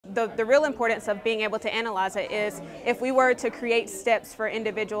the real importance of being able to analyze it is if we were to create steps for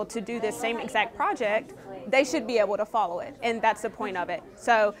individual to do this same exact project, they should be able to follow it, and that's the point of it.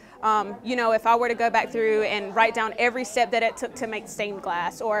 So, you know, if I were to go back through and write down every step that it took to make stained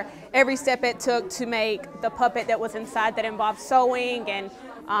glass, or every step it took to make the puppet that was inside that involved sewing and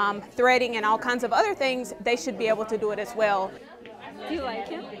threading and all kinds of other things, they should be able to do it as well. Do you like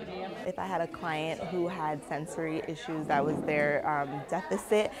him? If I had a client who had sensory issues, that was their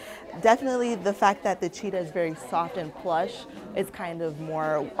deficit, definitely the fact that the cheetah is very soft and plush is kind of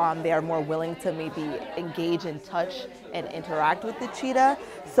more, they are more willing to maybe engage in touch and interact with the cheetah.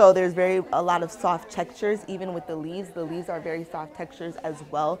 So there's a lot of soft textures, even with the leaves. The leaves are very soft textures as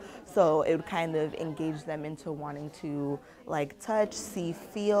well. So it would kind of engage them into wanting to like touch, see,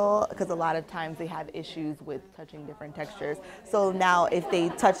 feel, because a lot of times they have issues with touching different textures. So now if they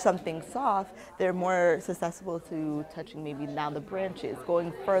touch something soft, they're more susceptible to touching maybe now the branches,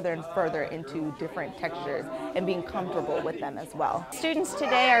 going further and further into different textures and being comfortable with them as well. Students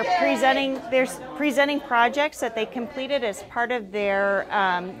today are presenting projects that they completed as part of their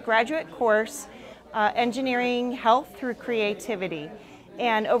graduate course, Engineering Health Through Creativity.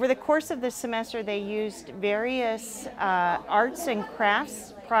 And over the course of the semester, they used various arts and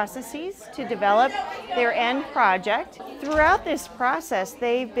crafts processes to develop their end project. Throughout this process,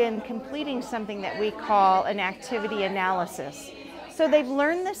 they've been completing something that we call an activity analysis. So they've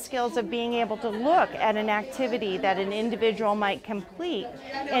learned the skills of being able to look at an activity that an individual might complete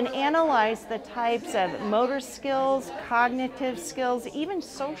and analyze the types of motor skills, cognitive skills, even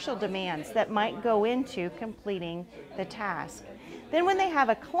social demands that might go into completing the task. Then when they have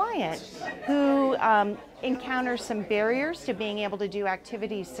a client who encounters some barriers to being able to do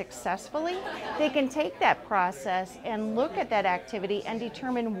activities successfully, they can take that process and look at that activity and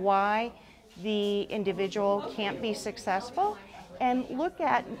determine why the individual can't be successful, and look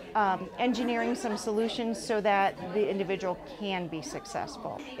at engineering some solutions so that the individual can be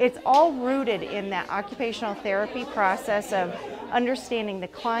successful. It's all rooted in that occupational therapy process of understanding the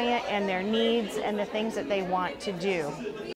client and their needs and the things that they want to do.